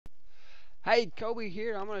Hey, Coby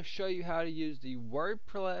here. I'm going to show you how to use the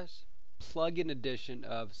WordPress plugin edition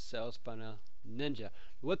of Sales Funnel Ninja.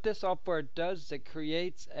 What this software does is it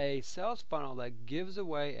creates a sales funnel that gives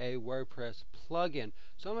away a WordPress plugin.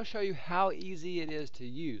 So I'm going to show you how easy it is to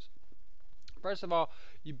use. First of all,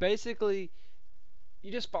 you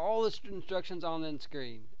just follow the instructions on the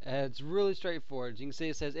screen. It's really straightforward. As you can see,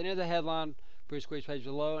 it says enter the headline for your squeeze page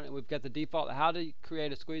below, and we've got the default how to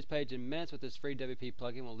create a squeeze page in minutes with this free WP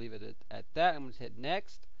plugin. We'll leave it at that. I'm going to hit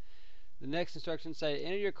next. The next instructions say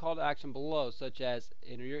enter your call to action below, such as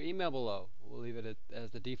enter your email below. We'll leave it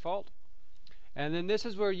as the default. And then this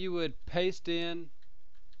is where you would paste in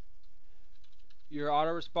your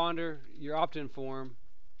autoresponder, your opt-in form,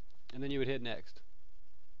 and then you would hit next.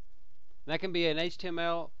 And that can be an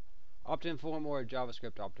HTML opt-in form or a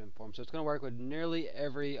JavaScript opt-in form. So it's going to work with nearly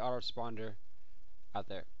every autoresponder out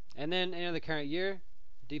there. And then enter the current year,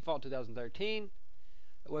 default 2013.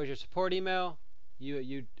 Where's your support email?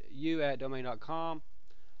 You at domain.com.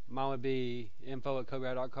 Mine would be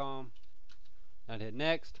info@coby.com. I'd hit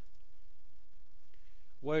next.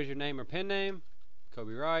 What is your name or pen name?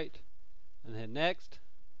 Coby Wright. And hit next.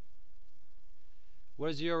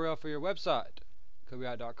 What is the URL for your website?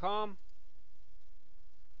 coby.com.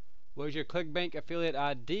 What is your ClickBank affiliate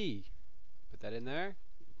ID? Put that in there.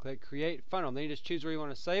 Click create funnel. Then you just choose where you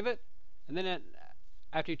want to save it. And then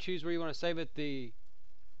after you choose where you want to save it, the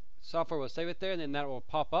software will save it there, and then that will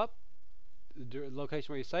pop up the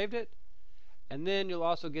location where you saved it. And then you'll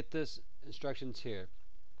also get this instructions here.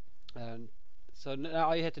 And so now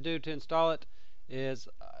all you have to do to install it is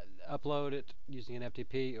upload it using an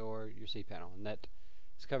FTP or your cPanel, and that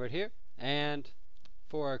is covered here. And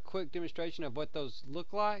for a quick demonstration of what those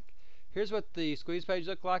look like, here's what the squeeze page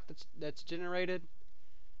looks like that's generated.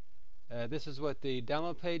 This is what the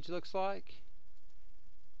download page looks like.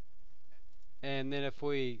 And then if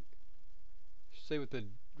we see what the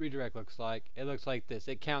redirect looks like, it looks like this.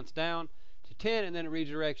 It counts down to 10 and then it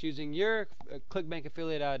redirects using your ClickBank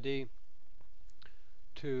affiliate ID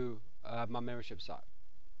to my membership site.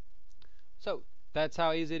 So that's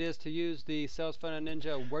how easy it is to use the Sales Funnel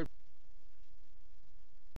Ninja WordPress